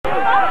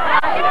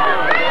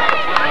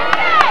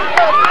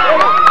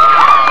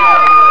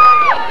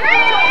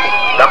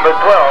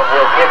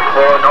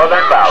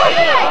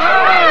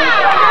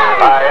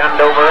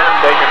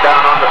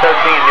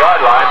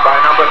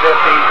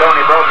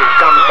Tony Brokish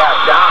comes back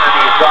down, and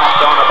he's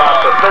dropped on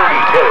about the 32.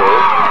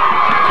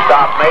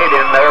 Stop made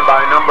in there by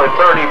number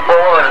 34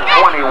 and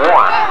 21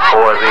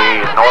 for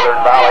the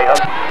Northern Valley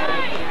Huskies.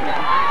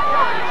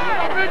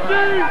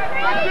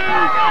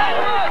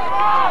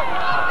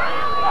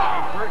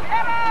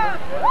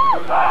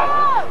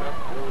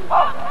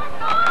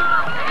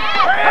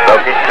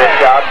 Brokish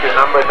pitch out to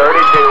number 32.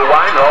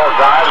 Weinhold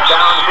drives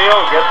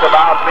downfield, gets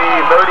about the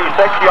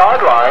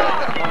 36-yard line.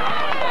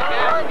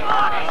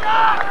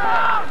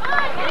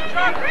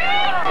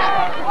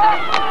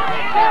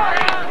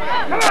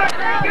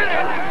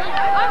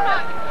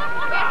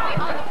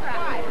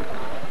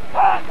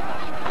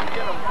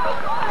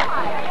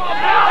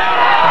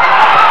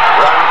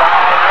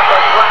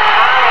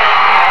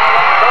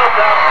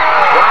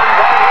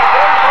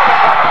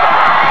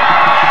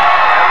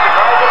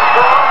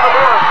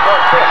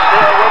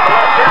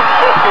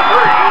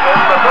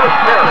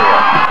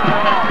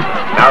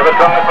 Now the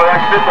try for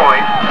extra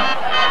point.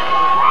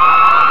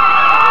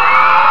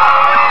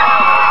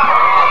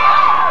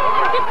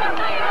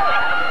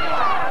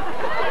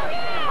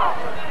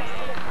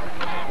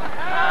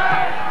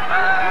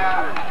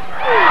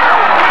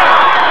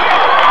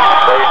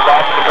 Plays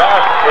back to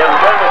pass,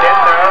 intended in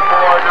there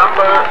for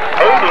number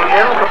 80.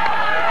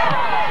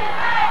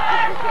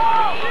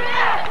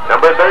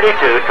 Number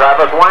 32,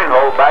 Travis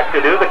Weinhold, back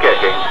to do the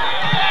kicking.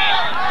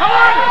 Come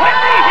on,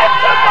 Whitney, hit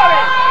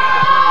somebody!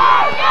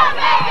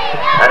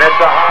 And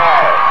it's a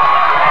high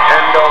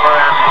end over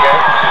end kick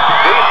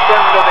deep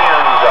into the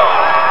end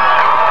zone.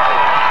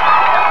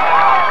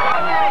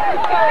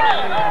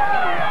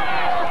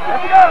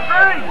 Let's go,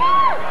 Brady!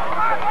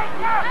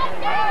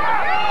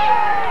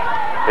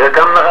 Here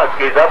come the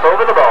Huskies up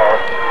over the ball.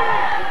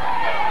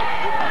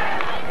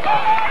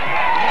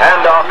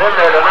 Hand off in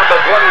there to number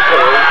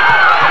 22.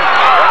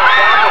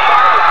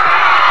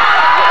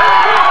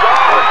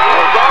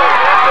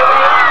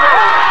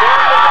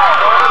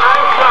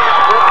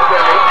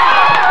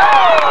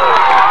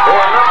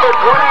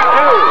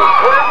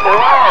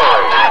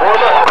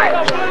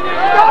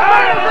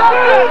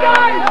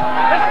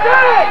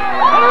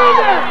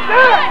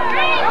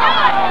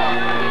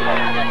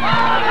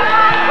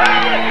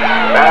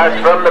 Pass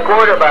from the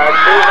quarterback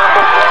to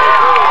number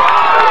 22.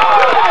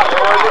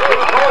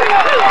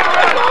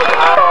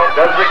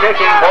 Does the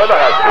kicking for the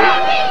Huskies.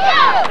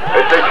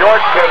 It's a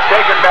short kick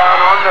taken down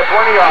on the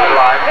 20-yard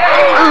line.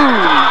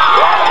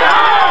 Brought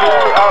down to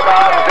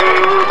about the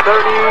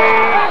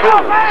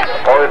 32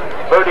 or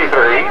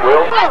 33.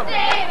 Will.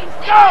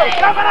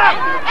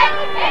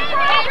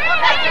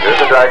 Here's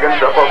the Dragons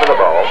up over the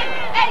ball.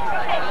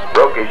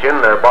 Brokish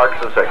in there barks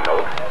the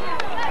signal.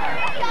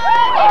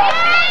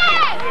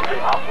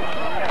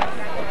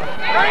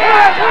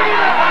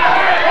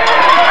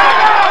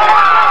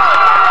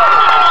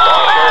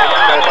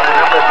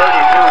 Number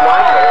 32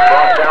 Weinhold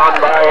brought down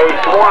by a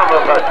swarm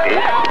of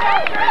Huskies.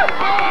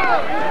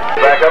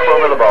 Back up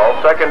over the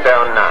ball, second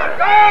down 9.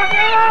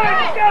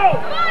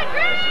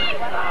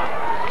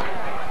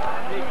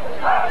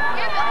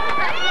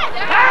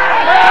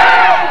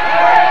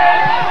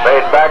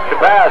 Made back to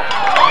pass.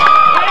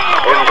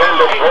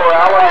 Intended for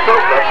Alan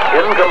Soka.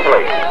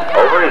 Incomplete.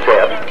 Over his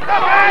head.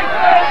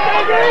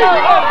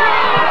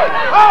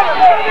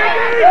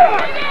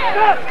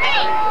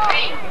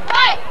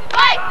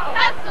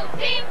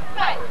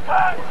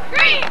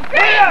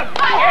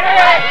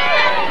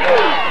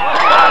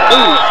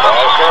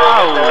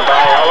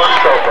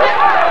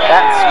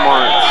 That's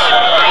smart.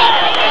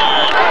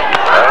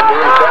 And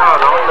he's down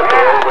on the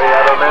field. We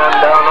have a man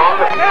down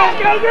on the field.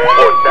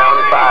 Fourth down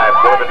 5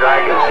 for the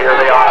Dragons. Here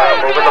they are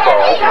up over the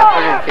ball.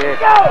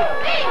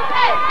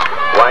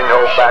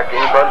 Weinhold back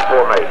in front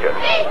formation.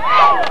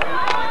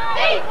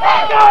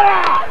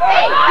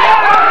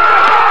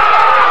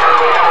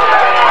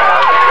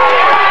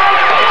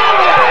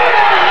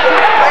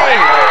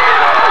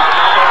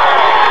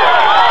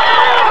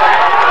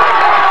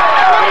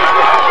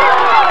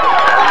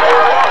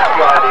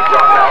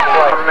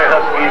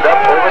 Huskies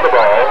up over the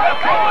ball.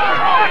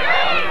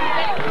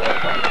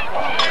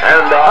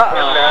 And off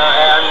in there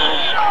and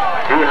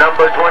to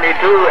number 22,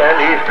 and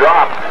he's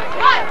dropped.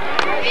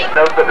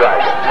 Of the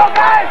Dragons.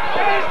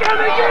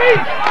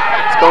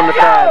 It's going to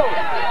pad.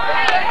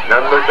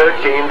 Number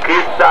 13,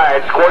 Keith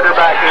Sides,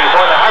 quarterbacking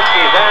for the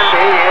Huskies, and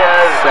he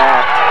is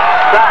Sacked.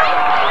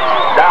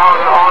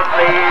 Down on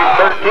the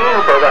 13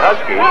 for the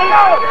Huskies.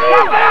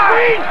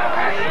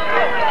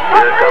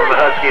 Here come the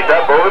Huskies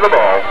up over the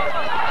ball.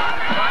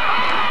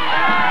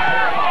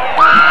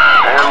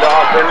 And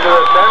off into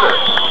the center.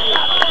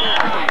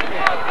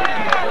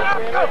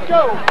 Let's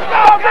go! Go,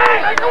 man!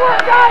 Make it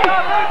work, guys!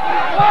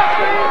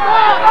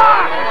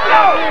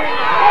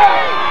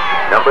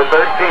 Number 13,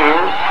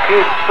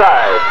 Keith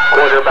Sides,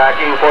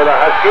 quarterbacking for the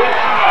Huskies.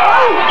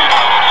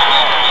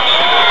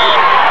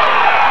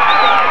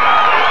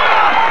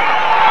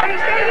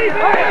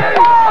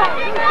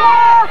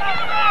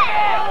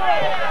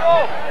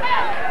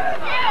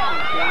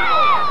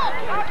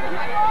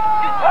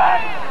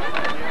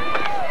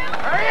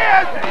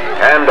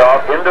 Hand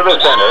off into the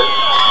center.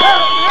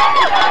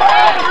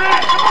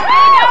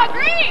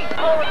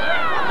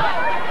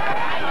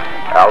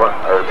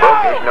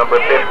 Brookish, number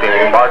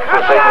 15, marks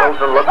the signals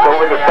and looks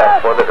over the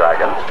set for the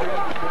Dragons.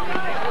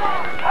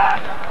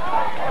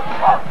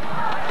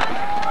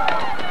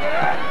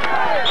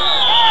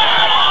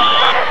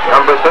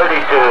 Number 32,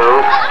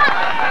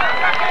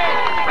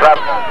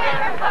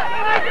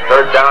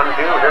 third down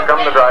 2. Here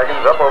come the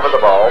Dragons up over the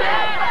ball.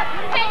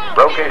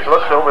 Brookish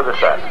looks over the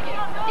set.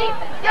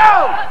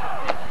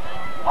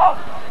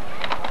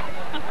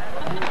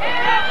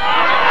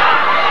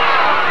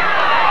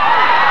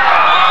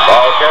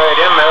 Ball carried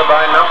in there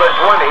by number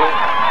 20,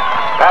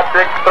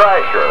 Patrick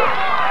Thrasher.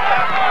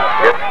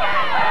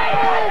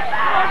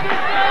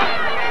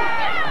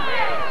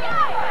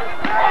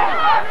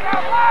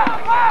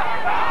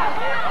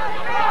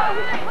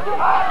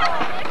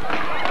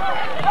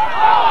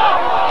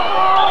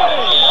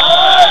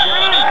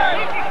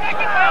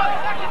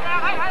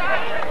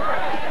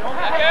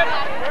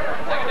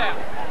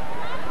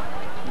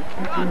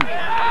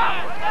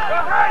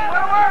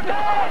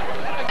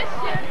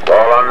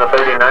 Ball on the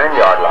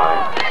 39-yard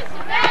line.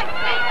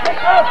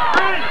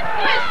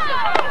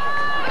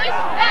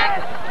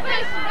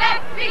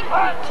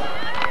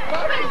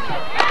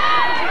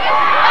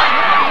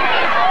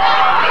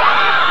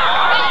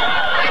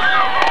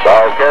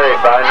 Ball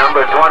carried by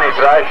number 20,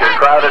 Thrasher,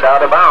 crowded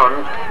out of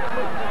bounds.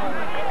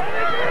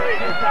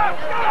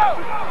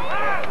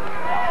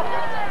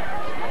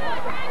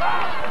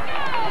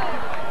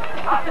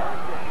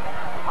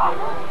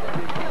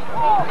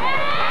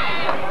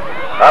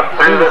 Up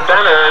through the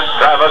center,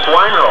 Travis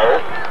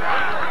Weinhold.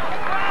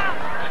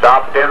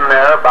 Stopped in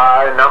there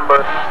by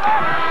number...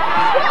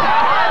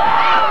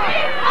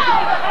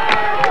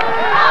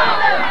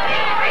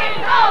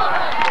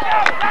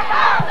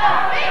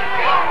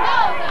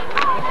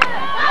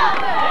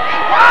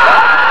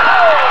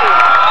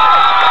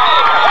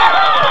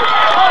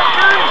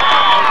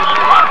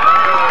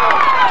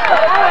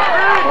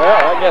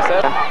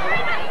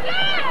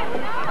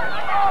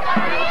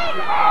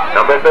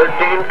 Number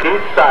 13,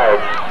 Keith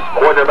Sides,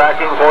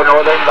 quarterbacking for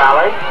Northern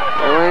Valley.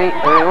 And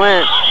he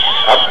went.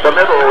 Up the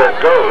middle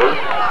it goes.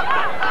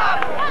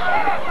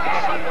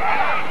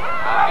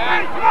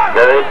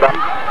 Carried by.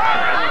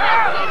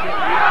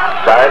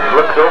 Sides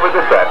looks over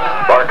the set,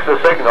 barks a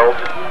signal,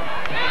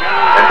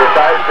 and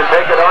decides to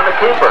take it on a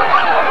keeper.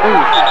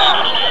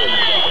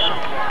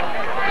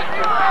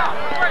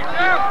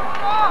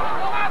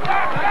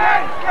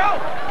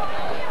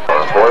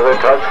 For the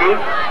Huskies,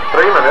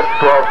 3 minutes,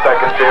 12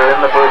 seconds here in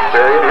the first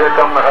period. Here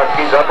come the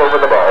Huskies up over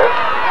the ball.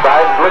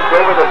 Sides looks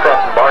over the set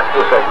and barks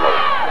the signal.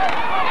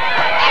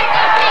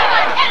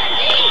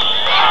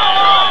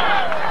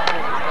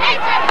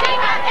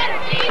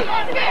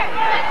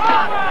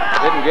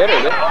 Didn't get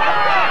her, did he?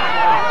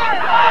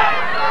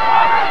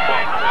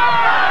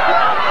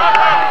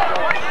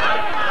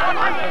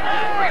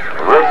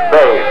 Rick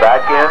Bay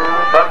back in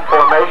front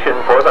formation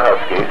for the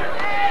Huskies.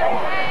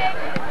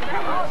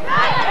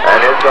 And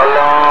it's a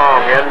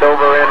long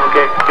end-over-end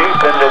kick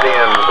deep into the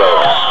end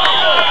zone.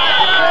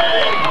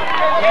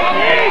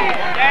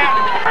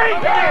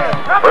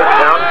 First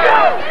down,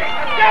 10.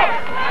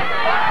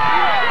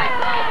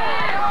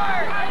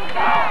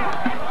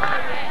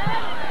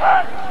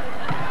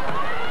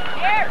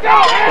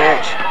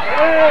 Catch.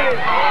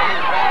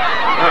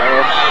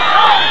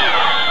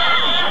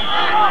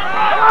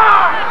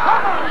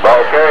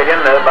 Ball carried in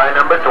there by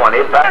number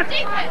 20. Back.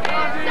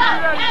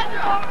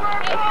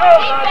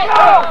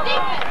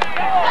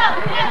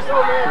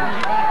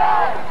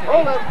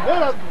 Hold him,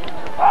 hit him.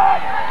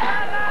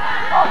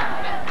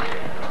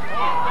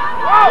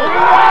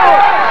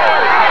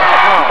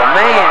 Oh,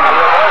 man.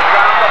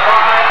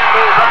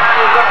 He's at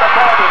the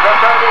 30, the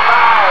 35,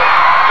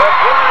 the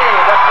 20,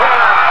 the 10,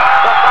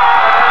 the 5,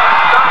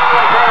 and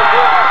finally goes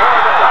in for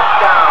the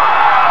touchdown.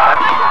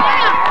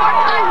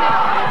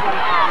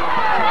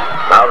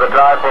 Now the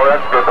try for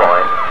extra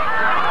point.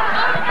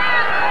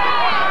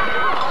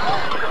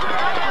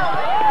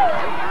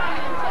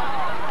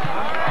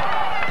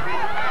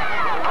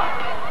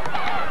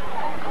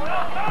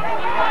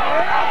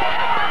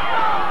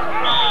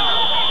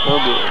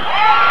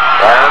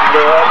 And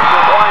the extra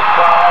point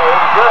try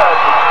is good.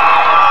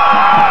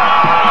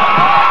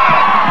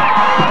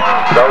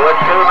 So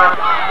it's 2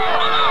 minutes.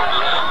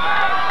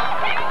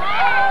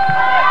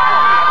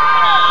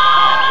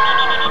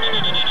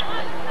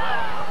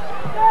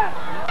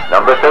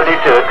 Number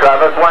 32,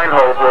 Travis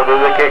Weinhold will do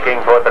the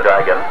kicking for the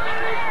Dragons.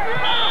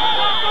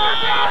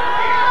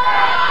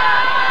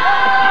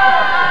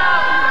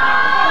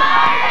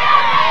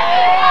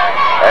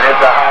 And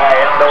it's a high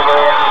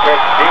end-over-end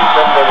kick deep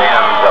into the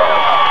end zone.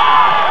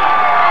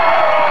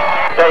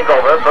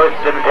 Takeover,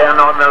 first and 10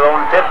 on their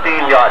own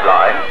 15-yard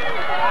line.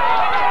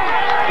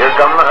 Here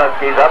come the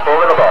Huskies up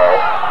over the ball.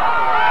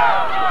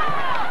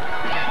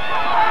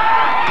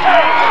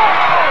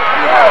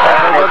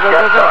 And it's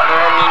just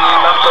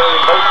number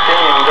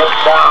 13 gets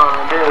down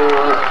to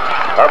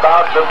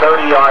about the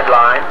 30-yard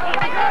line.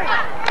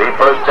 The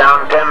first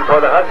down 10 for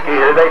the Huskies.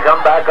 Here they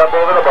come back up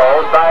over the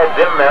ball. Sides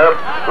in there,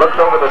 looks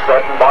over the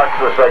set and barks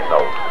the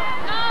signal.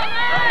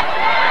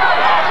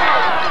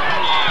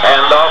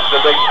 And off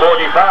the big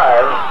 45,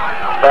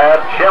 Thad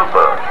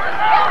Schemper.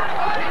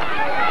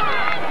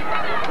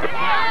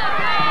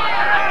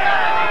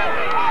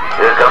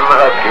 Here come the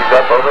Huskies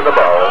up over the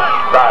ball.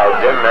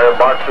 Sides in there,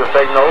 barks the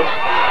signals.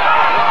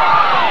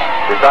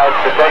 Decides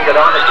to take it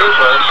on the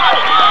keeper.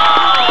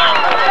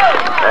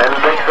 And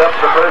picks up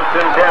the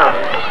 1st and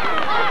 10.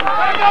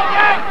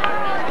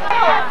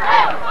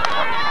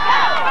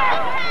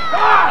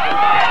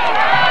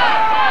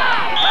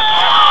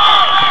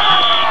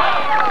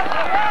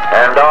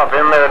 And off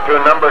in there to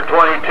number 22.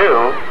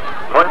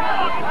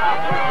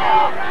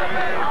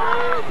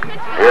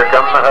 Here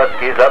come the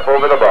Huskies up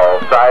over the ball.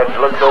 Sides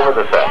looks over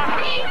the set.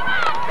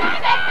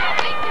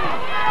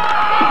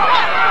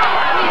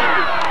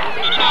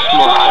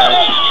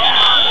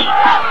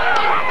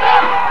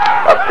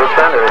 Up to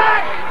center.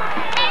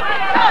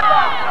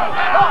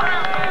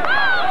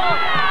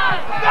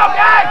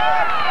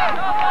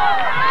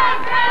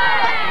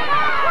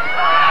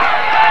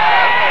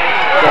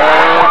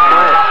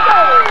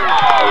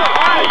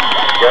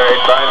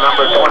 Carried by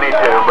number 22.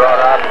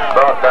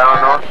 Brought down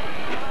on.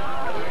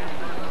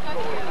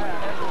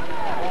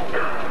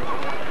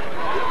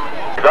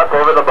 Up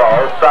over the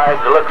ball.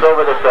 Sides looks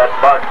over the set.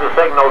 Barks the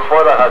signals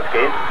for the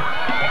Huskies.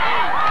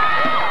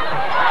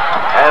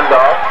 Hand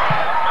off.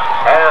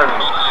 And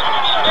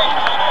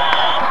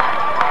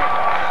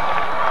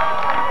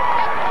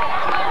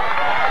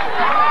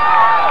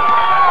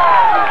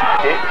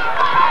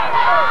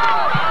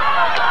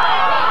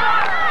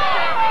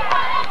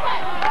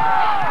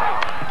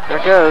there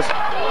it goes.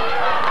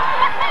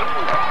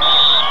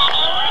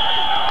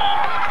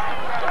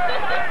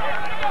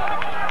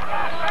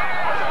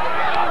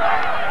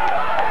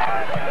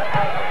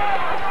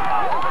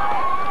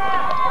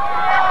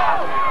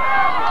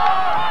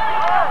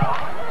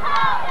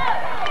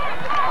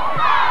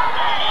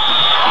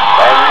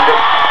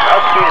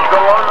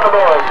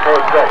 for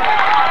 6.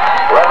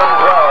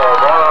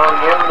 11-12 on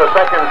in the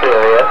second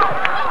period,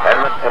 and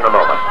in a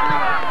moment.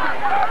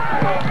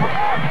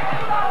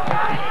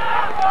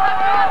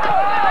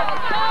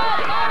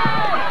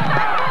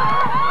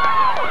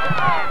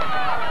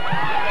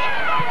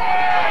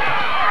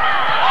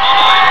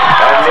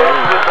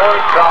 And the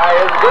point try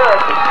is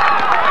good.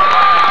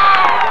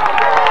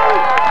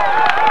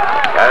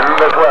 And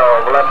the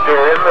 12 left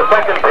here in the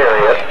second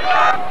period.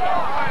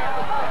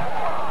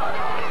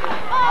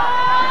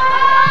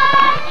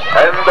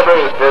 And the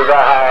boost is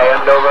a high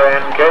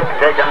end-over-end kick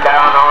taken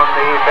down on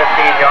the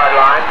 15-yard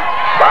line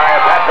by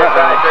Patrick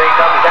Dyser. He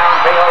comes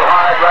downfield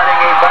hard running,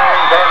 he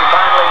bangs and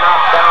finally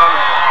knocked down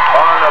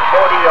on the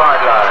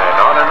 40-yard line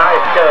on a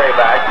nice carry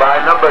back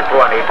by number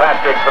 20,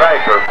 Patrick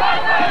Dyser.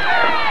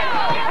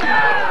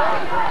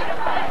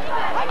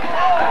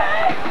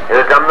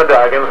 Here come the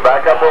Dragons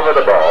back up over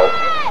the ball.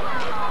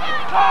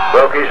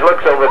 Wilkies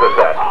looks over the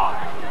set.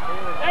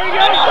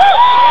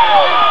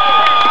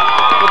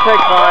 We'll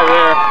take 5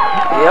 there.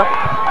 Yep.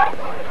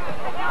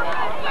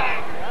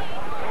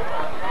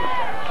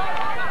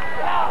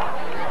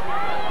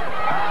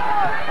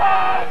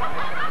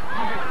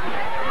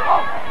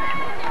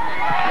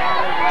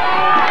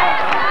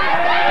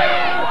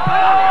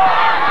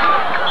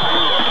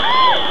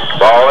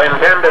 Ball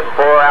intended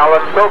for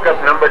Alan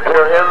Skokup, number 2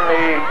 in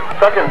the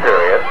second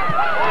period.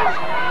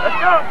 Let's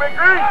go, Big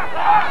Green!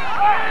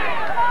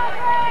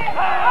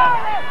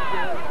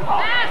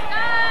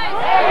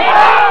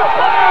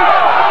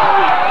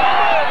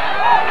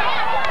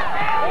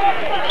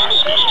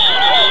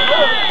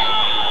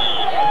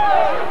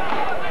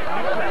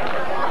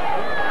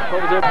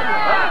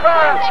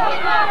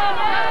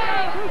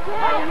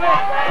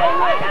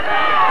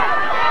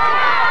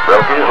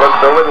 Wilkies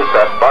looks over the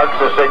set, barks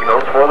the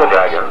signals for the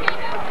Dragons.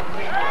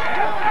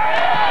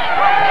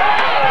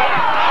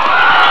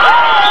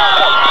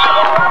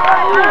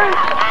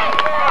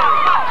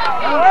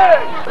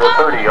 The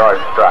 30-yard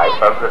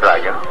strike of the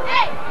Dragons.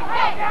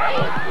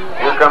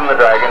 Here come the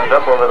Dragons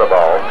up over the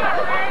ball.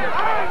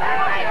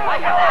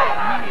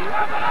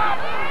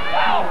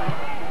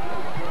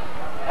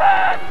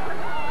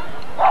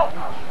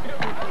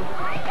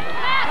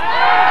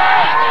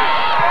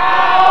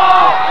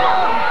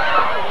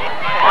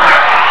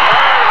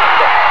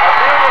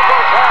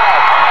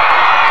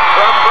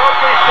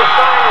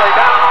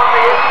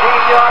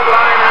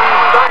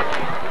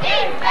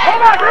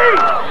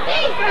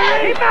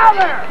 Keep out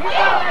there!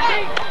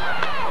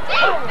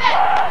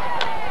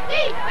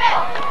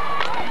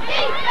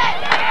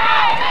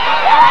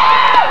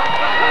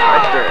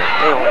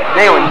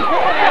 Nailing.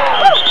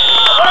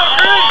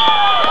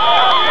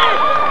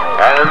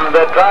 And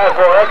the try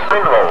for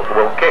Expenhold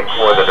will kick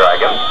for the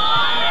Dragons.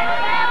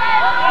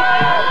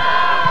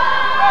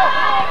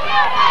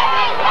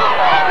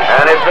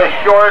 And it's a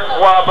short,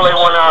 wobbly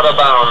one out of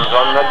bounds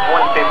on the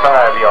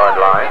 25-yard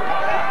line.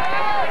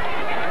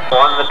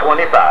 On the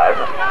 25.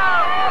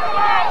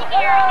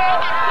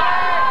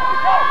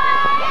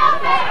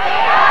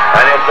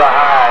 And it's a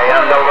high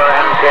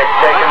end-over-end kick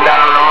taken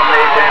down on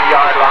the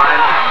 10-yard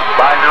line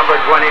by number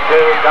 22.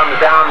 Comes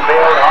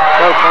downfield hard.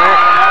 Go,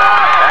 Clint.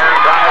 And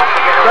tries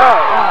to get it. Go.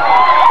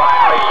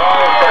 Finally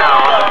falls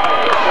down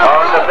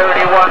on the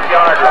 31.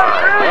 1-yard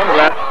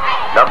line.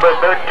 Number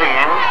 13,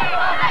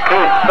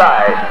 Keith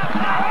Side,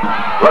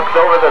 looks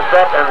over the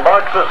set and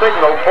barks a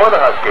signal for the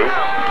Huskies.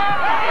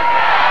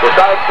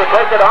 Decides to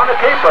take it on a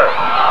keeper.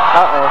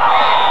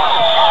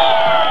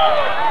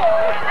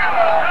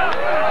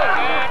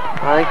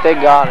 I think they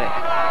got it.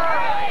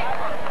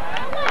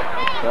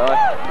 So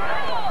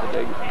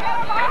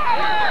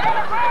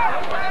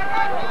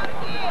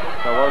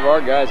one of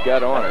our guys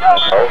got on it.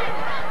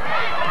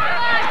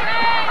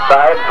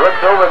 Side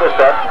looks over the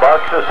set,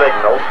 barks a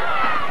signal.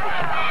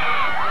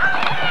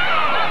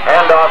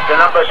 Hand off to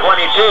number 22.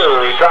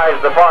 He tries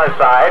the far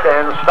side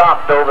and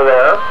stopped over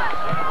there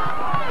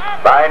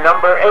by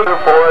number 8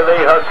 for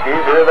the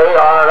Huskies. Here they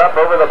are up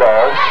over the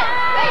ball.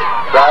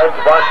 Sides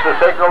barks the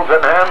signals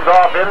and hands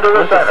off into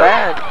the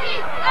center.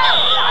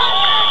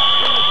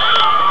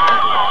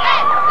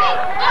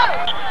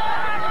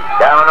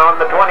 Down on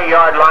the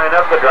 20-yard line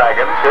of the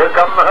Dragons. Here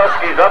come the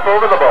Huskies up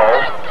over the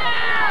ball.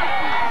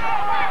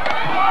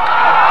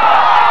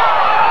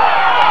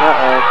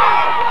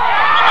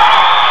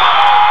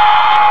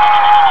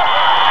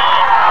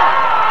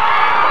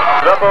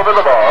 Up over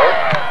the ball.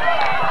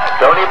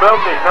 Tony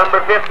Brokich,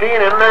 number 15,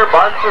 in there,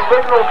 barks the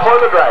signals for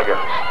the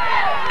Dragons.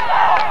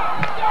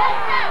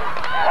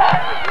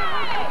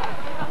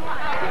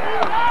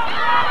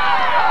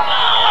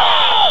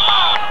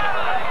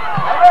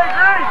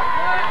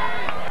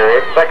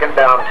 It's second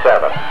down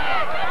 7.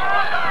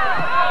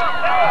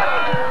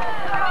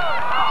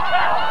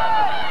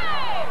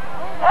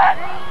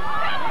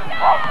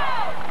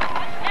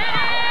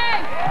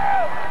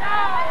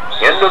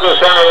 Into the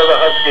center of the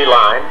Husky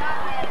line.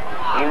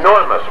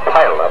 Enormous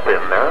pile up in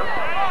there.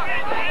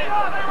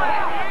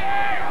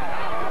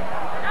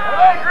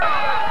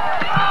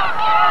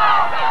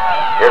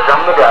 Here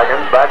come the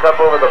Dragons, back up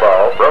over the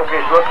ball.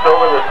 Brokich looks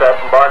over the set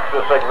and barks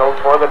the signals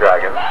for the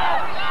Dragons.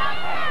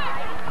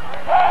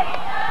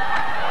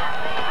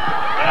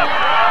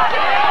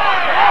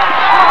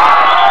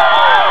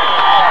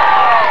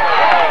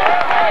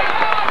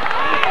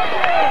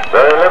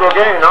 Very little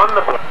gain on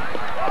the play.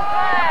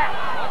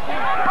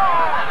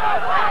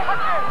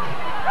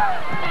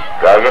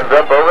 Dragons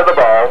up over the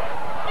ball,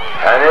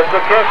 and it's a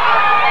kick.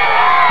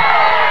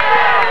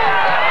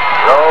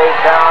 Rolls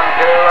down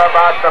to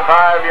about the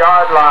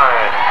 5-yard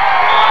line.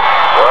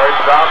 Where it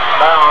drops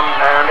down,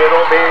 and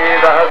it'll be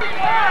the Huskies.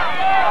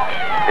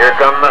 Here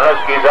come the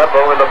Huskies up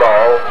over the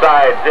ball.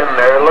 Sides in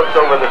there, looks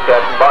over the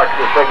set and barks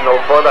the signal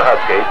for the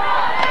Huskies.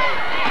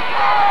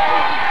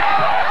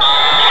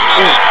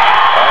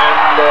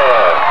 And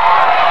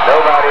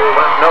nobody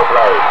went no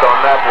place on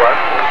that one.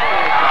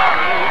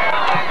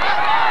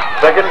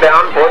 Second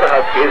down for the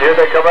Huskies. Here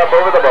they come up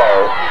over the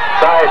ball.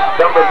 Sides,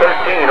 number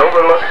 13,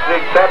 overlooks the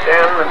set,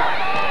 and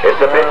it's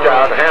a pitch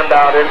out, hand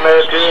out in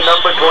there to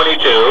number 22.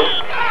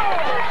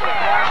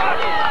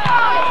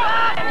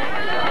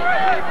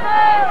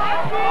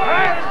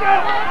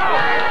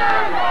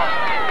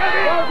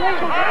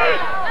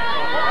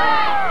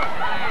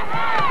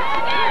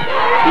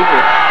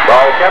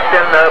 Ball kept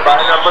in there by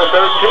number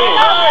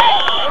 13.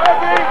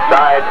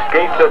 Side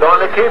skates it on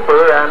the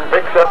keeper and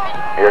picks up.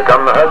 Here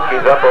come the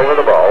Huskies up over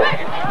the ball.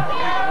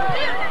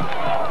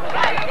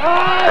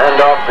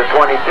 Hand off to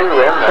 22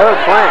 in there.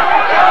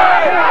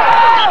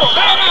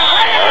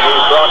 And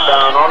he's brought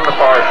down on the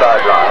far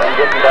sideline,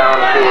 getting down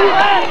to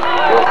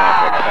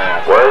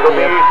where it'll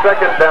be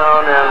second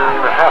down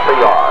and half a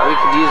yard. We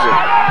could use it.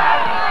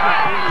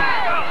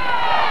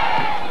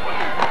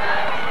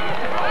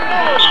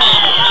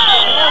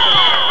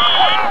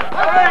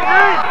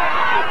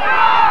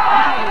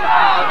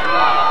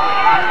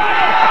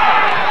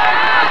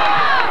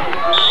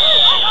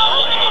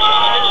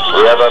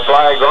 We have a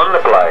flag on the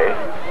play.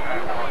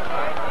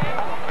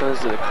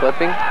 Was it a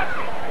clipping?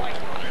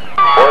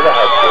 For the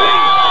Huskies.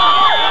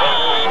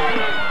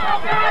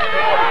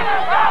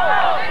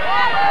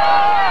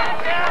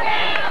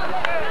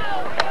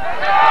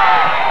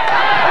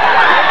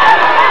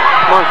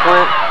 Come on,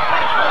 Clint.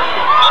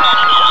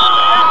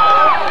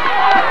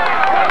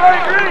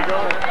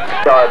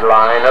 Yard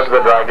line of the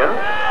Dragons.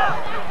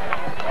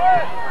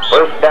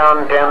 First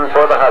down 10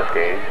 for the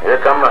Huskies. Here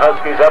come the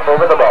Huskies up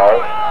over the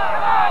ball.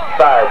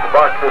 Sides,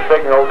 barks the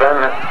signals,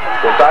 and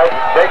decides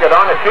to take it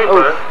on a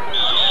keeper.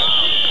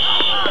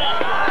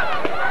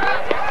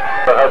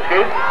 The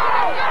Huskies.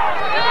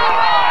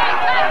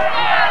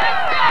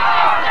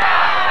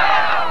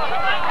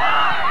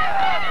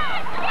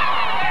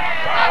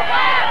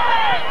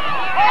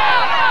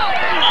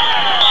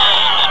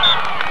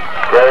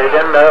 Carried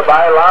in there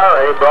by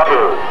Larry. Brought 2.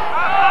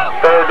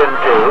 Third and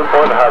 2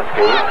 for the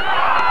Huskies.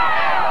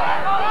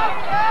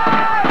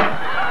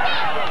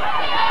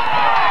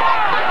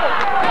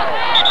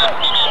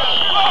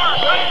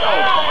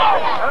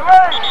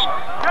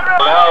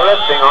 Now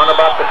resting on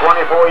about the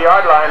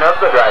 24-yard line of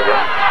the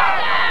Dragons.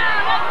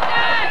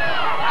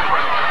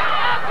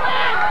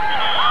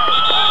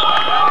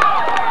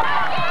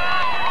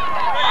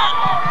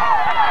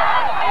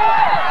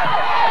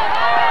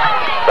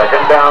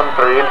 Second down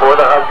 3 for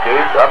the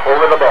Huskies, up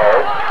over the ball.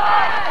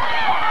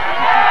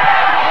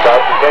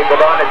 Tries to take it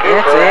on the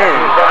keeper. It's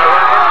in.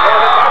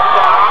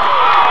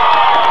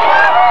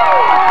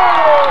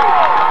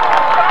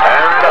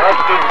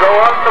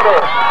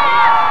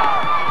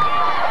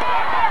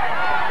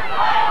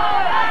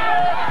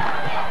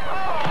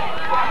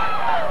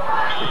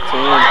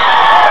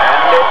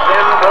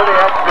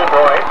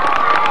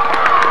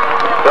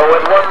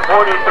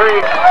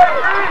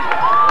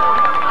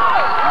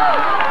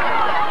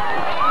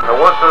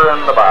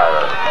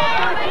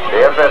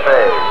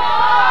 Ray.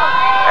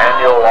 And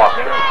you'll walk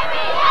it.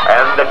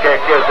 And the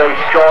kick is a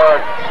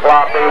short,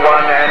 floppy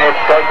one, and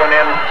it's taken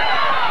in.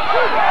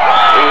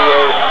 He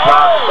is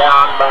knocked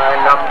down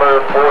by number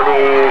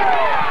 48.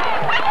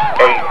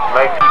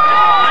 What's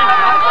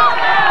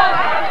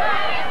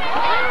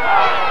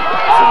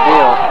the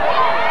deal?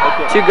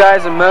 Two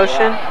guys in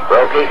motion.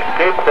 Brokey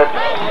keeps it,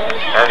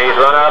 and he's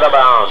run out of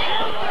bounds.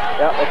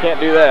 Yep, they can't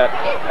do that.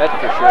 That's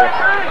for sure.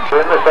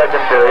 In the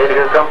second period,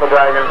 here come the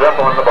Dragons up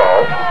on the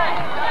ball.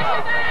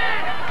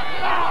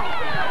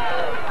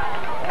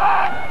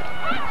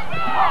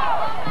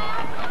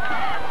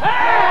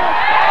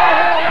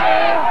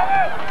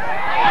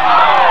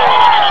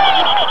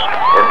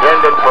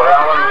 Intended for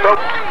Alan Soap.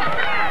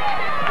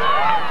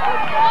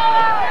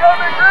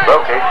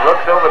 Brokey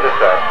looks over the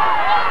set.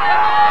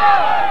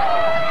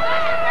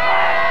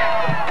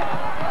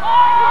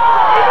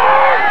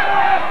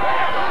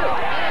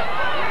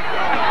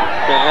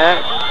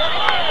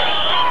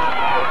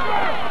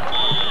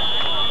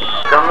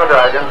 Come the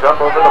Dragons up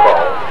over the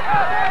ball.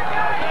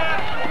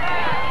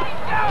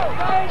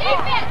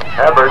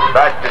 Hubbard's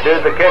back to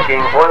do the kicking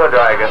for the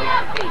Dragons.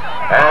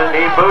 And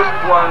he boots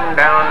one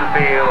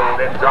downfield.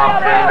 It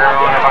drops in there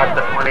on about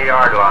the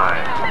 20-yard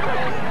line.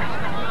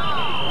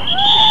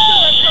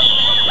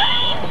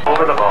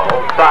 Over the ball.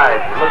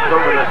 Side looks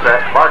over the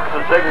set. Barks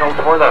the signal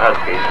for the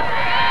Huskies.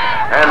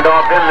 And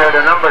off in there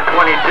to number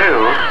 22,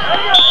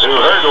 who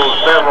hurdles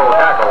several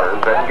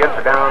tacklers and gets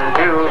down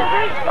to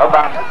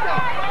about...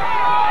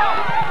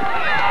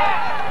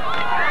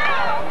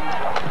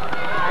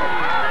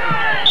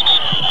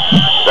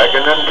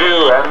 Second and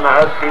 2, and the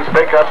Huskies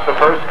pick up the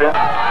first in.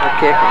 They're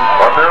kicking.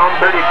 On their own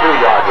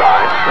 32-yard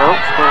line. Nope,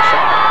 it's going to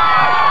shot.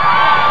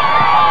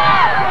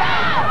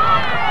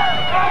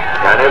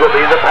 And it'll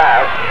be the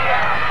pass.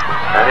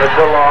 And it's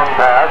a long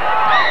pass.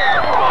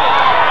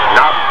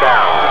 Knocked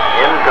down.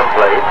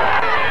 Incomplete.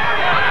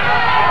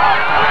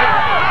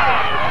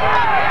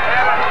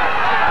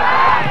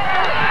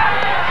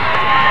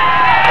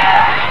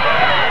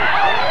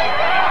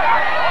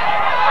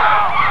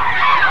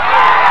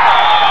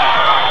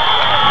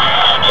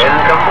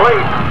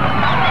 Incomplete.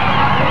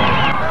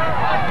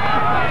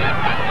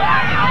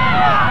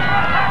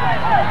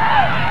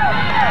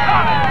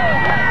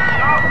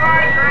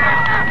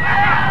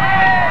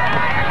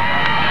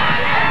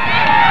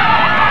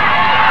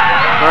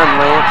 Run,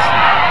 Lance.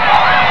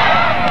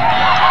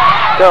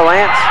 Go,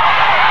 Lance.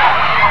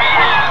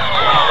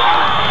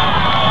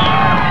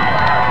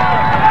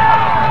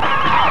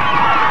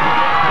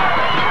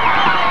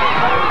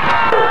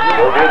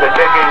 We'll do the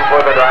kicking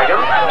for the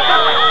Dragons.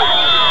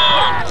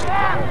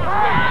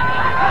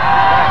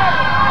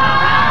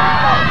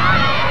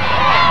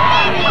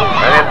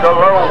 And it's a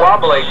low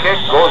wobbly kick,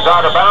 goes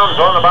out of bounds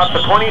on about the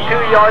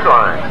 22-yard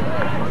line.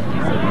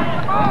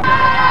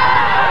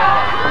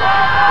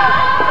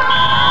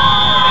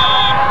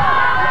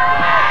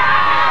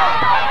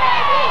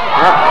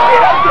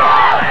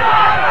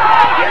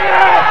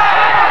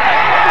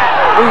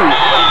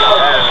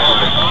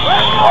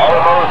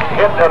 Almost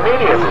hit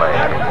immediately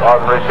on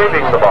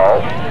receiving the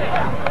ball.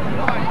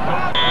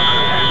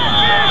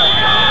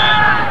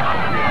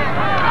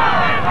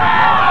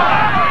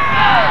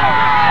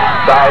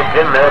 Sides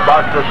in there,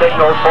 box the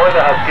signal for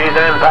the Huskies,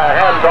 and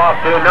hands off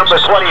to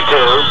number 22.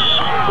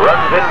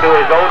 Runs into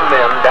his own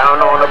men down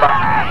on about...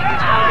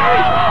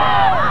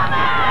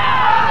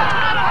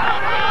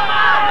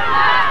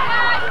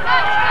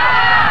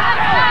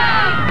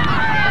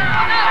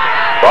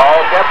 Ball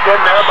kept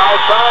in there by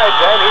Sides,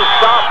 and he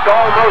stopped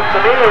almost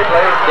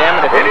immediately. Damn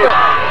it, if he did.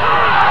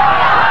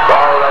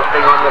 Ball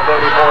resting on the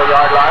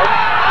 34-yard line.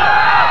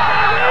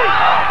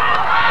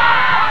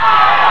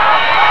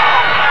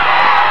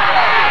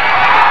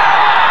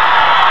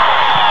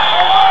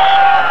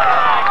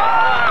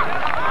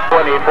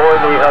 For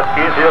the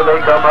Huskies, here they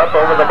come up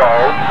over the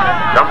ball.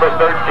 Number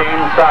 13,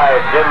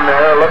 Sides in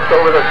there, looks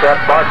over the set,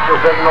 barks the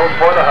signal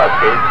for the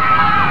Huskies.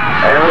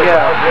 And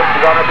it's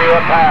going to be a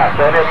pass,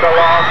 and it's a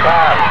long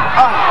pass.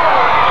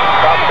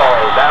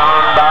 Ball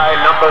down by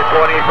number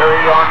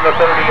 23 on the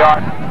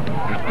 30-yard.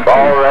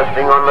 Ball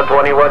resting on the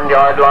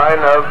 21-yard line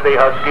of the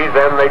Huskies,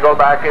 and they go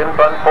back in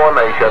punt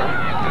formation.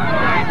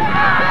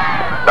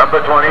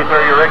 Number 23,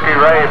 Ricky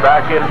Ray,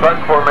 back in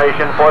punt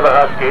formation for the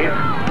Huskies.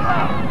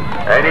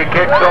 And he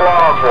kicks a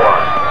long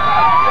one.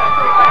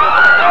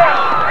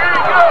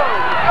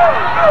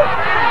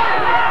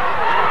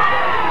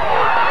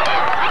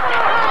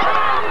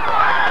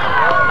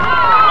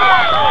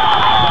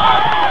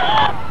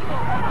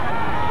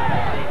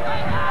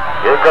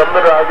 Here come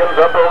the Dragons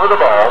up over the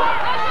ball.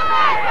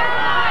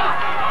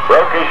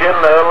 Brokey's in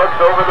there,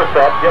 looks over the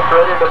set, gets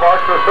ready to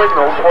mark the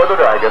signals for the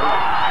Dragons.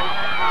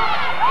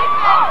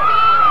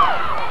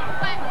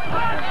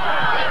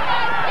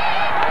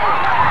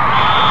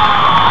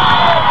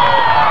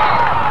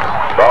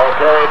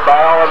 Carried by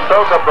Alan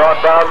Soka,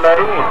 brought down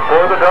 19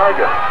 for the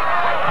Dragons.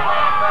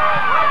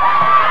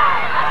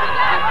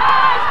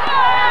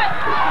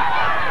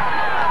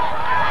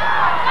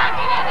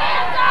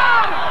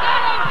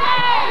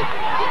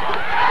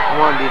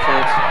 Come on,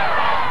 defense.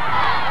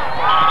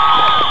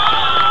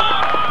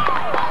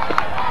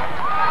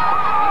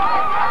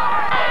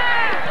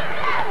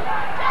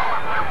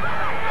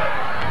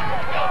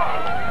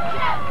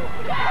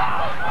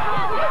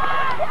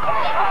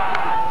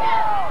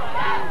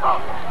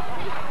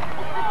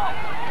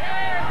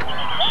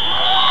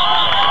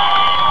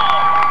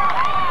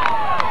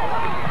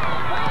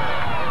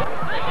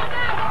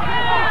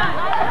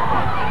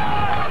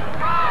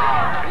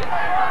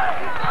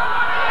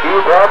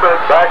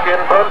 in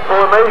punt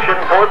formation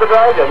for the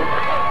Dragons.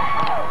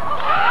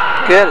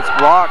 Good, it's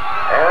blocked.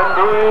 And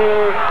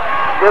he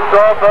gets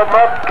off a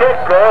muff kick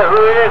there, who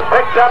is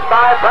picked up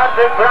by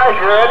Patrick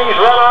Thrasher, and he's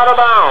run out of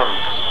bounds.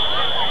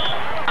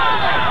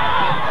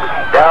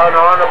 Down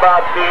on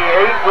about the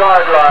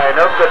 8-yard line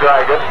of the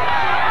Dragons.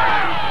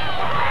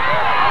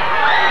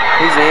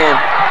 He's in.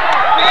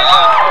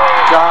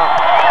 Job.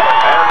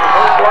 And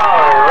Coach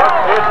Lowry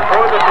runs in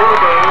for the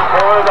TD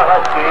for the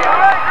Huskies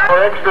for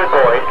extra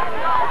point.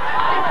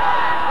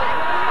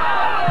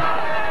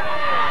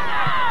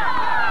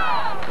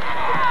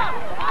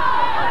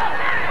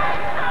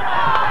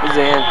 He's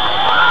in.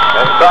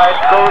 And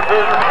Price goes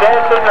in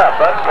standing up,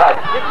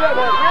 untouched.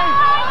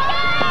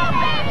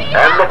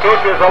 And the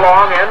kick is a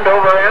long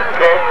end-over-end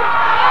kick.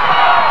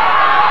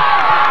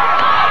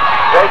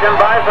 Taken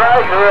by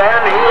Thrasher,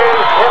 and he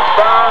is hit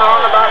down on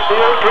about the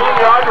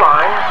 18-yard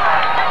line.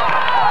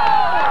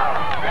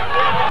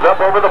 Up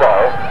over the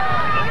ball.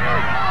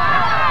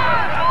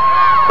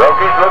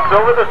 Brokers looks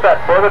over the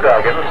set for the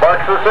Dragons,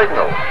 barks the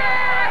signal.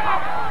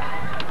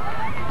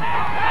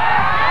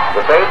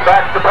 The fade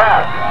back to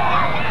pass.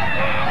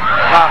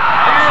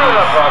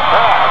 Beautiful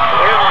pass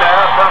in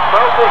there from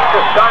Brokers to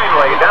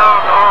Steinley,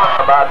 down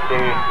on about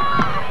the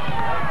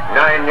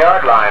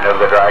 9-yard line of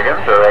the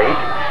Dragons, or 8.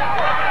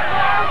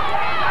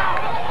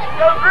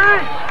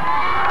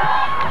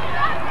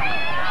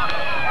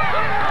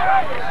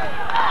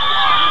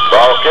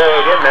 Ball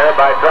carried in there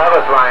by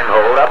Travis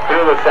Reinhold up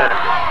through the center.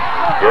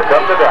 Here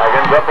come the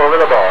Dragons up over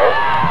the ball.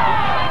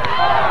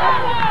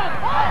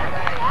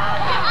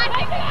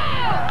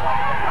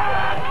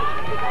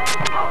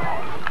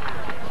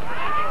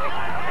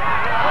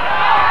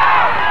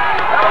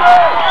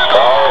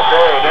 Ball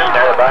carried in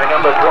there by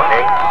number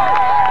 20.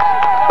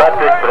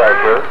 Patrick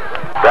Thrasher.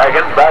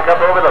 Dragons back up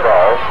over the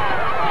ball.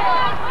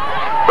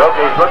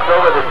 Brokers looks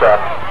over the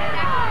set.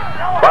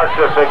 Barks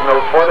the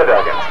signals for the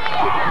Dragons.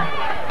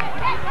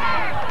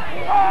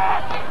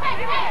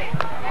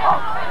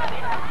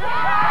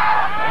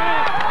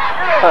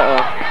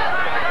 Uh-oh.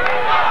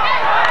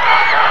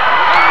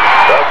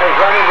 Brokers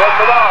running with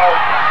the ball.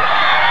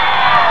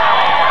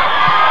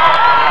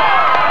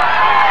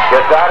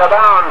 Gets out of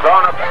bounds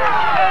on a...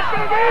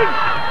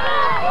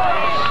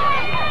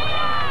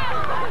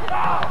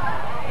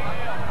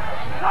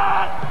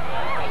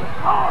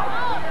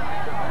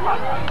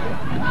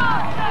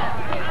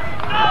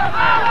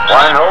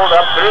 Reinhold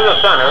up through the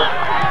center.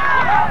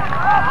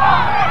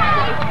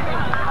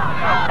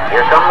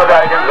 Here come the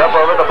Dragons up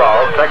over the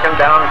ball. Second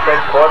down 6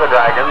 for the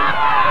Dragons.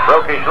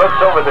 Brokers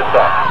looks over the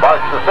set.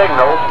 Barks the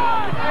signal.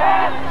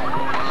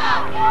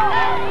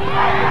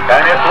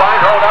 And it's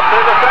Reinhold up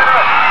through the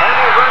center. And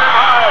he's running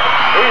hard.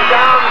 He's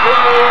down to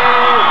the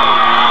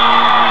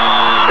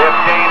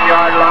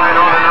 15-yard line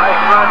on a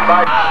nice run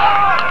by...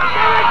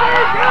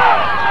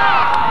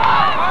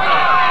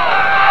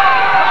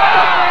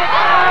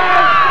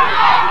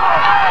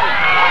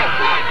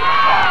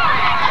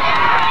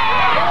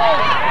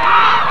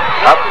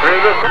 Up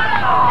through the...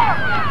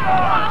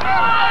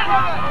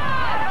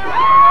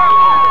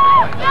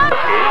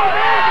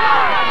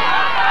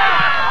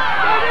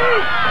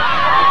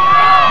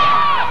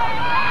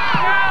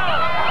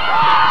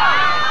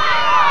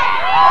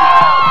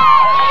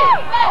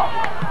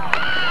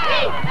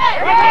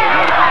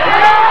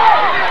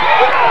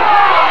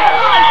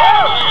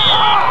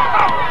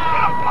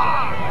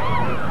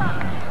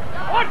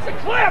 Watch the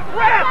clip,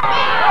 Red!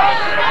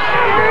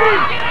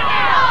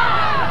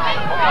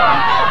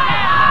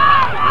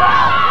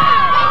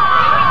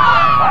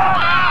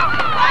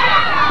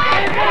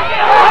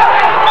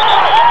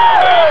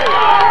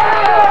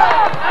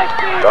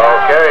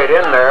 Carried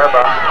in there,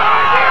 but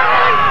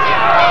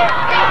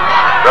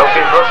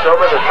Brokers looks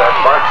over the set,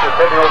 marks the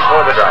signals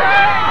for the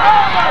Dragons.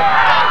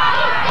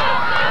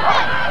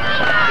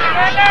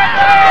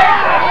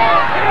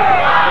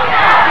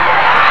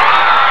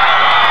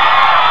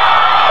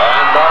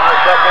 And on the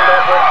second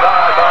effort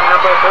drive by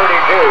number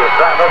 32,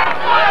 Travis.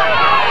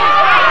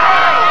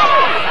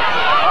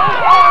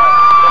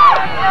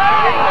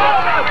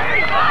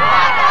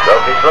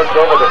 Brokers looks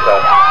over the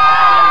set.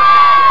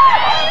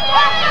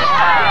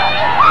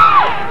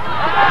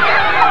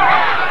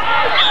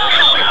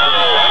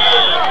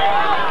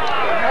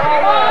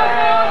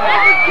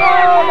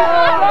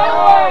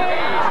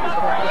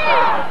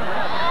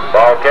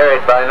 Ball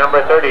carried by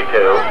number 32.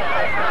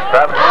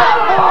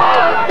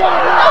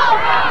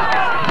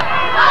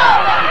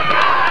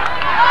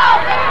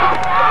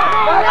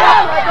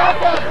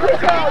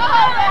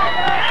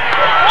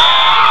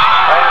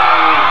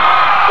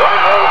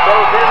 Reinhold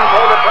goes in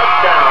for the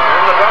touchdown,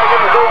 and the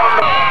Dragons go on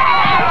the...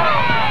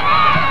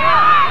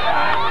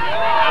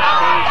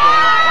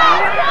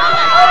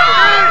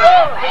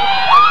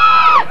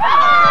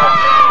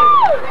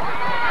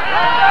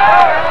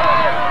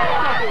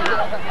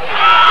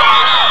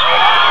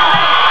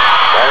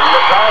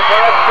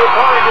 Extra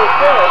point is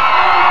good.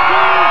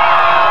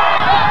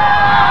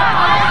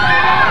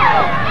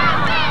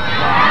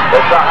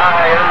 It's a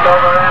high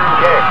end-over-end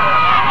kick.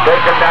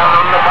 Taken down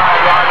on the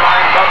 5-yard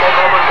line, fumbled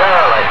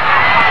momentarily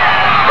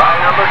by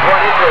number 22.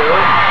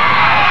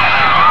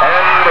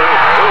 And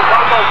he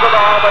fumbles the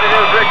ball, but it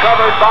is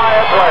recovered by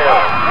a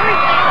player.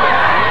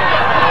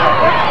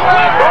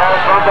 Ball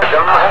from the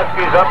Gunner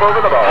Huskies up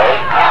over the ball.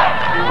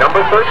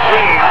 Number 13.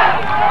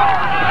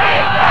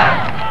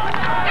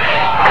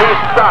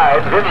 Keith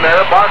Sides in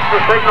there, barks the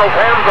signals,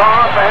 hands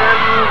off,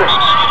 and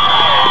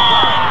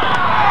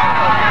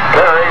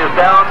carries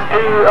down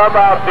to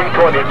about the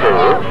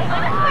 22.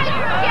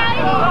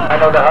 I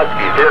know the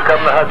Huskies. Here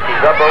come the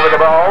Huskies up over the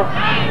ball.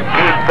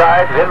 Keith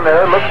Sides in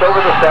there, looks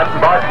over the set and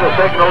barks the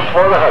signals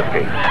for the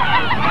Huskies.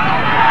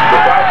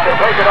 Decides to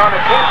take it on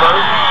a keeper.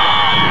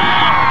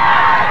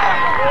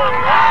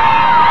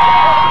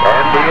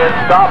 And he is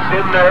stopped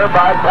in there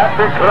by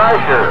Patrick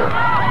Kreischer.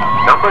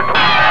 Number 2.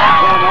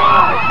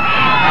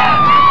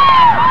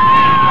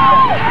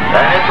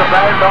 And it's a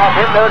handoff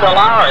in there to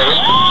Lowry.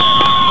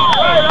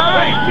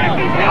 Check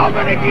his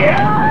helmet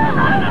again.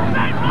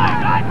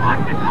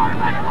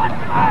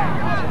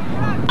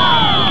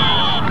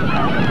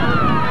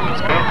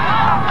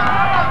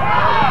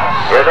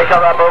 Here they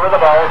come up over the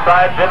ball.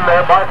 Sides in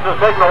there, barks the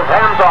signals,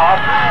 hands off.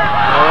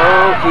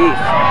 Oh, geez.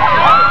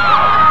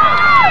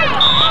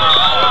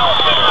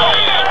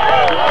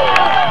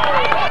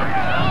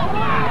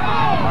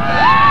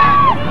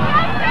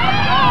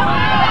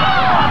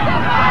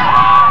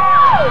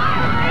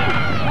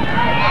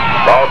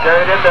 Ball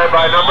carried in there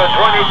by number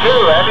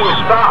 22, and he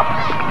stopped.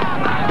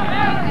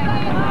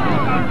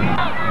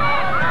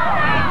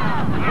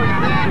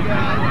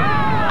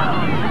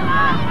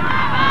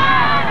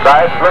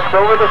 Sides flips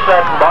over the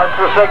set and barks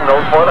the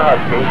signals for the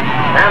Huskies.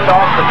 Hand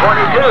off to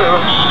 22.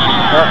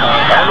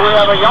 And we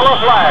have a yellow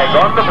flag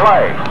on the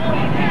play.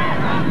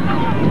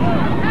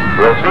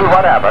 We'll see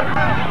what happens.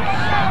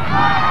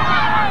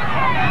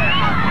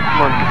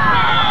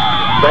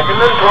 Second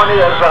and 20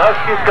 as the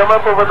Huskies come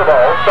up over the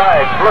ball.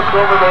 Sides looks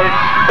over the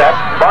set,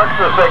 barks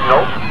the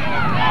signals.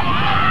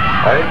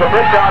 And it's a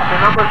pitch out to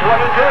number 22.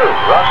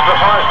 Runs the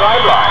far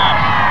sideline.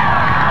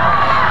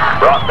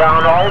 Brought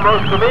down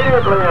almost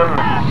immediately, and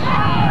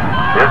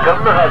here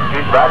come the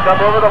Huskies back up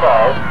over the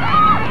ball.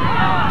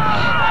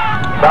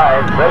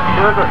 Sides make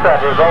sure the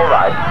set is all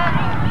right.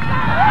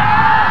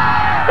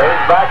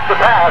 Stays back to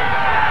pass.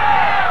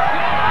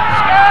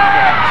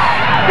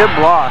 Good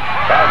block.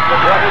 Pass to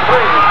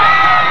 23.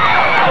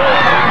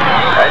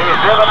 And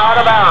he's driven out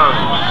of bounds.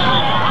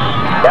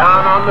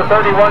 Down on the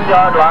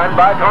 31-yard line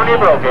by Tony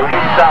Brokey.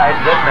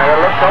 Sides in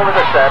there, looks over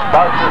the set,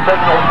 barks the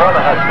signal for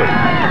the Huskies.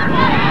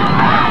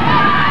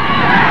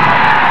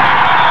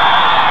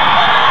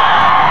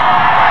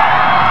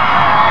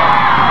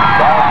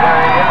 Ball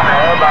carried in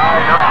there by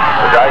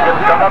the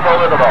Dragons come up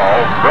over the ball.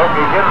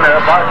 Brokey's in there,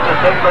 barks the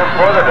signal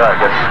for the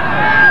Dragons.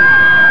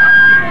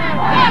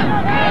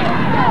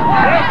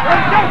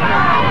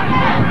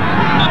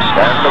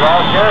 And the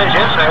ball carried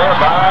in there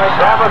by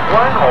Travis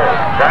Weinhold,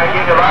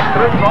 dragging about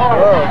 3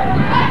 balls.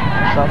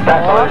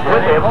 Tackle is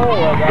with him,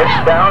 gets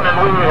down, and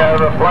we have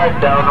a flag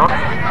down on.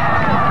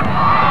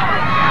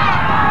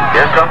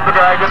 Here come the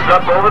Dragons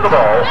up over the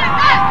ball.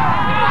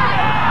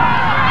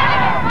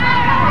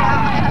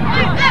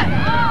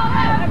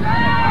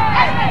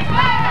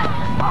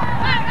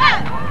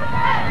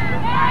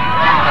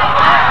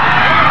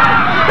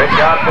 Big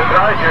out to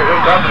Kreischer, who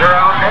comes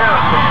around him.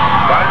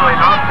 Finally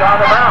knocked out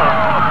of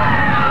bounds.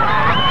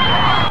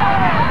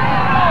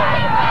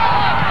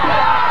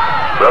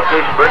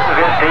 Brookish brings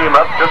his team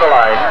up to the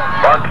line,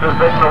 barks the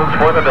signals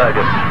for the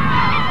Dragons.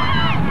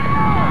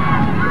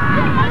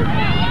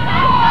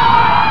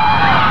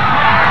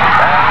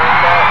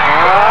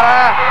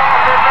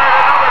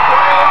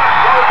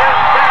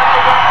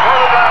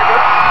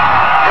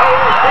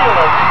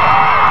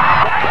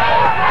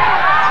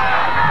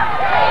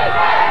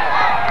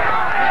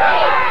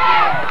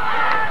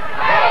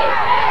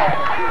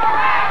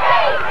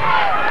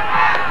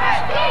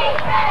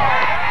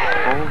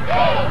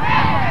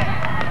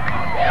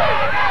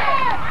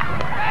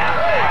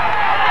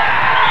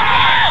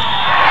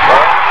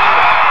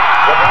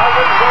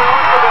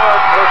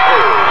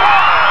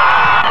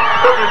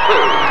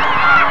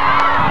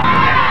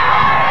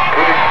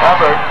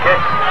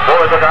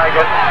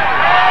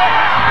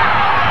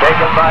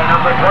 Taken by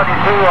number 22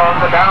 on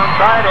the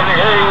downside, and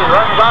here he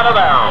runs out of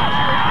bounds.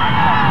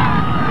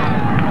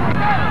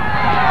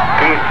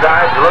 Keith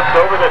Sides looks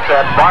over the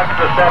set, marks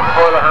the set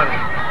for the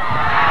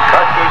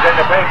Huskies in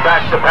the fake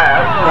back to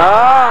pass.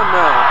 Oh,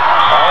 no.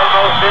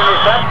 Almost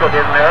intercepted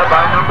in there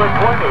by number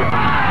 20.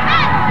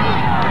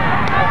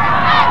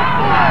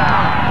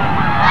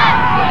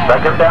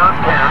 Second down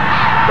 10.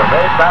 The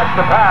fake back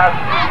to pass.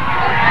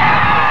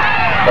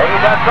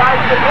 He's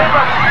outside to give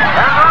him.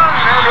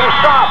 And he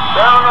stops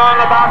down on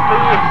about the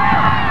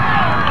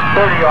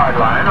 30-yard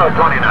line, or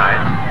 29.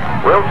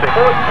 We'll see.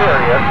 Fourth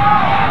period.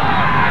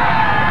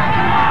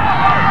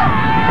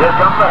 Here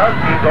come the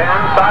Huskies,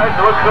 and Sides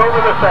looks over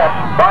the set,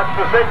 barks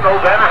the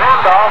signals, and a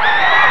handoff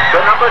to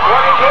number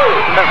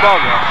 22. That's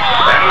ball now.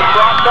 And he's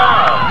brought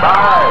down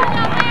by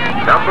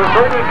number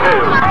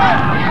 32.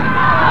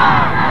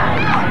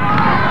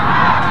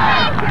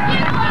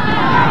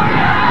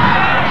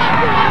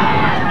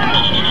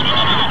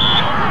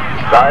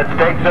 Side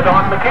takes it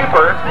on the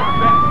keeper.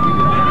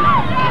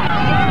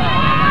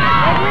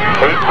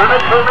 8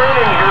 minutes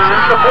remaining here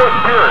in the fourth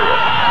period.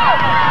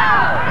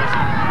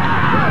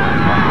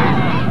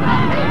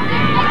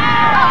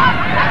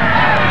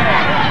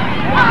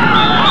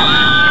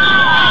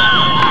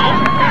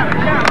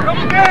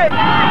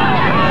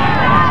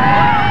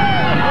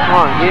 Come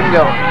on, get him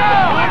going.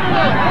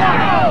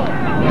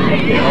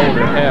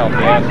 Older help,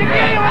 yes.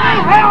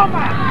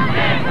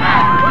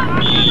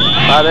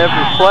 About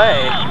every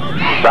play.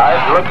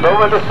 Side looks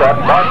over the set,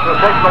 marks the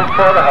signal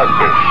for the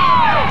Huskies.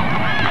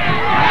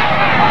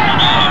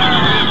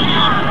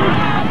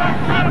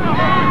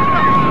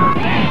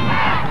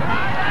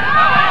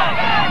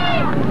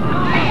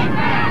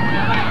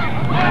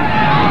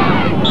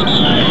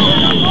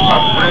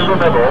 Up through the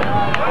middle.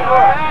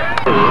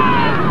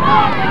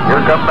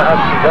 Here come the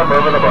Huskies up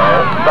over the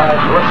ball.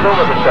 Side looks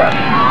over the set.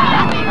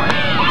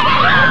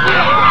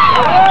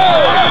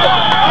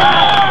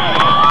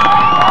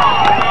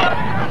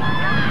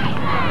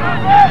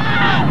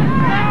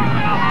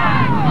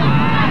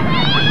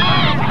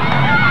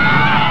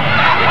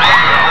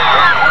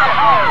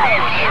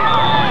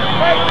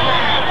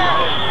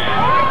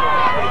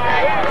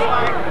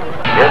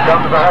 Here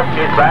comes the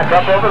Huskies back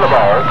up over the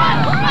ball.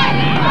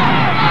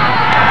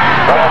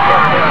 Ball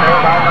kicked in there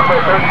by number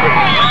 13.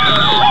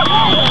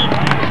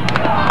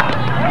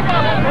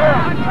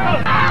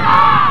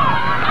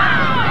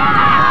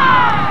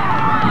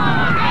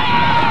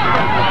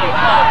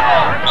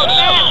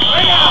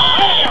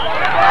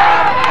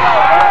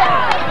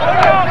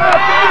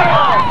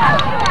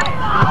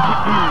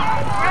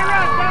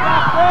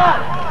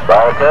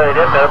 Ball carried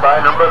in there by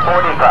number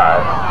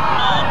 45.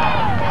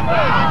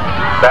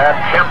 Bad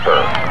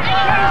Kemper.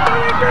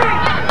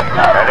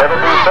 And it'll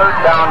be third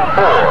down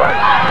 4.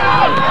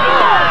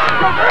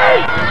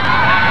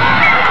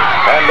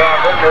 And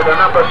off into the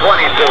number 22.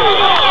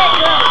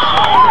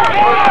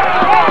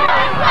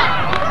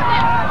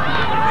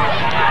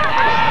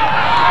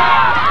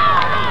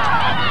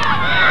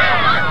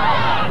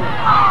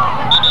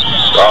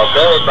 Ball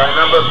carried by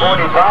number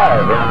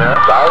 45 in there.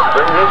 South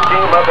brings his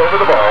team up over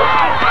the ball.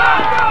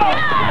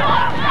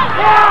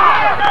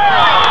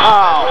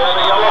 Oh. And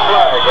a yellow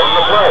flag on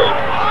the play.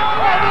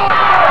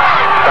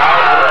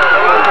 South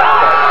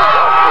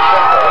goes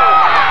down.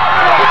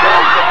 He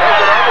tries to take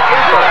it on the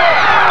keeper.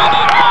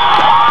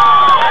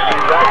 And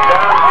he's right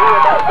down to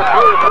about the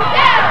 2.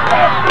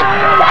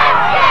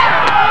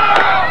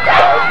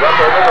 South up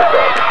over the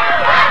set.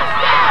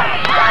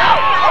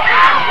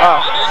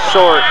 Oh,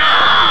 short.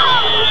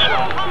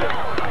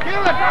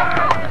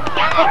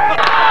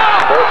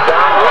 Fourth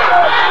down 1.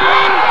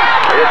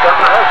 Here come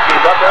the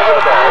Huskies up over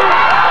the ball.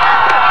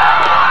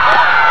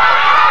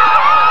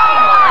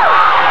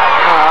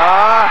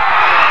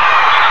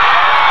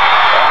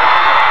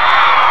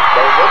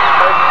 They wouldn't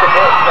make the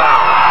first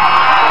down.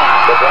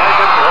 The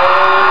Dragons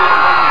hold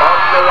on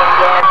the run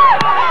block.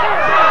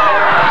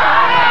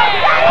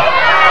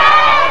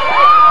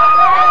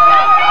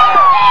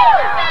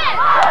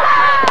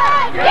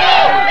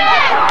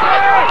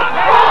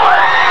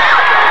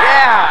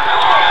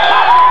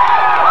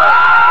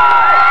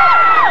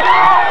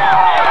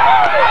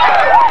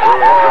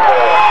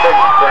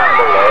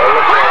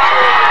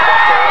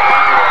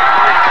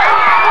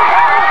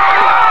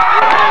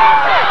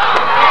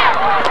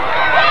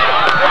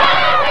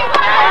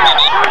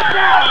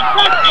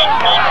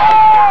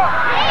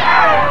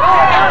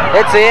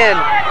 It's in.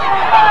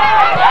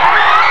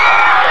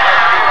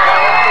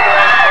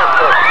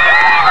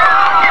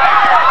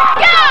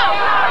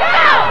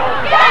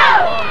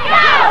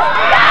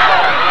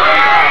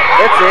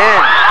 It's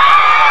in.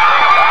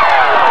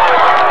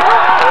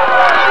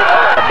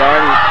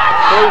 Darn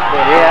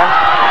sleeping. Yeah.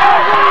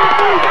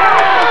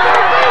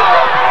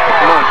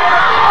 Come on.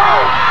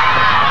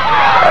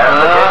 And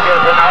the kick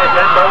is a nice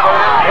end over.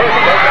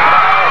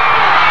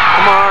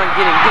 Come on,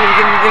 get him.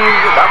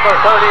 Number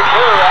 32,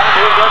 and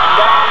he gets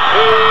down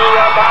to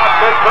about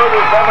the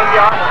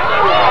 37-yard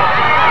line.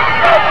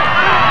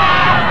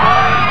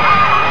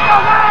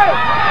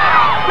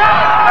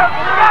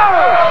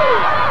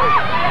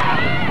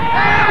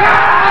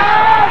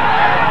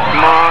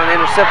 Come on,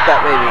 intercept that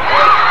baby.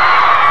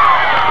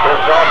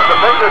 Just off the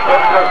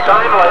fingertips of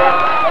Steinway.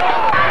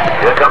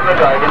 Here come the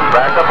Dragons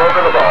back up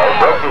over the ball.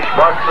 Brookish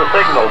marks the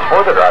signals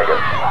for the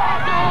Dragons.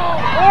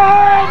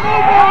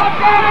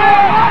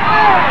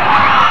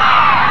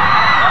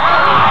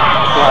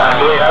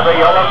 And we have a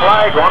yellow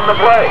flag on the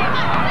play.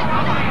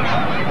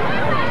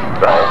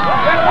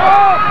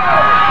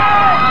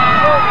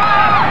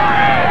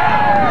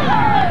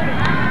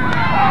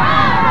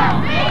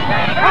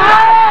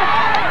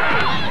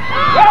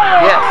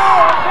 Yes.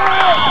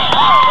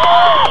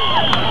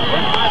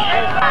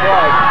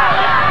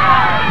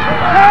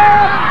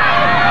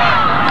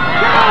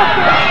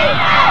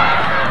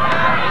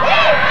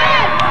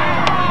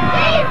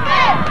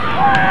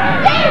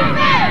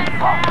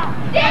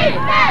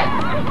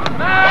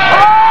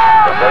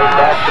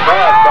 Back to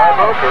pass by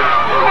Roper.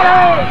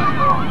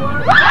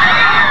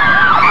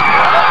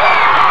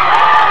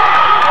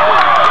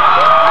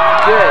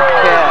 Good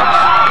catch.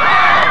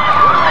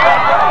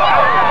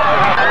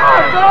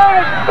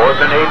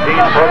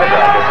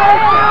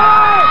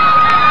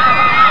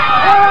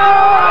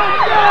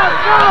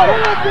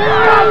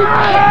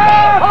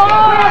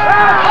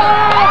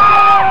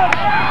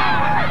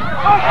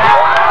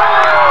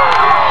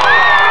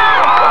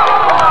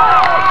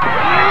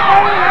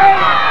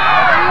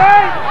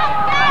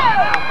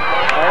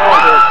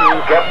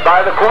 Kept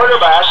by the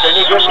quarterback, and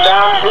he gets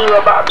down to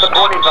about the 25.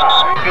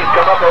 He's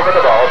come up over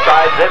the ball,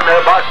 sides in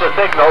there, box the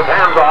signals,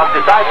 hands off,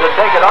 decides to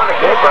take it on the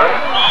keeper,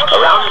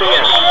 around the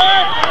end.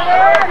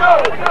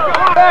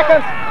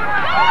 Seconds.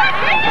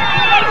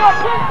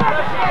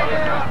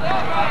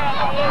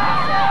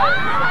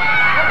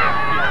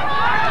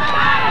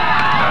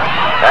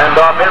 Hand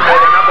off in there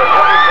to number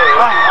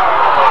 22.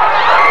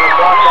 And he's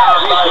brought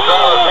down by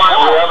Charles White.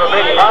 We have a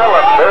big pile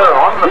up there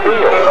on the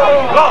field.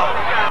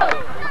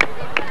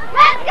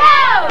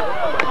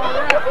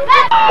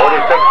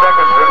 46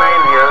 seconds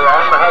remain here,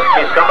 and the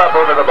Huskies come up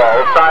over the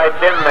ball. Sides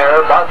in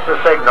there, box the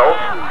signals.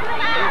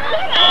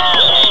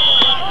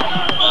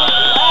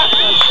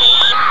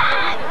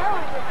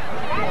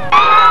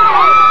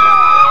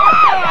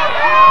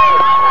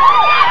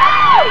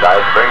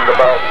 Sides bring the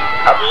ball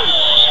up.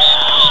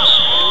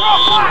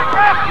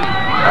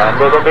 And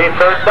it'll be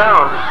third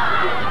down.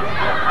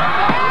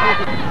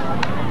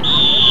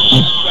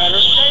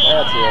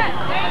 That's it.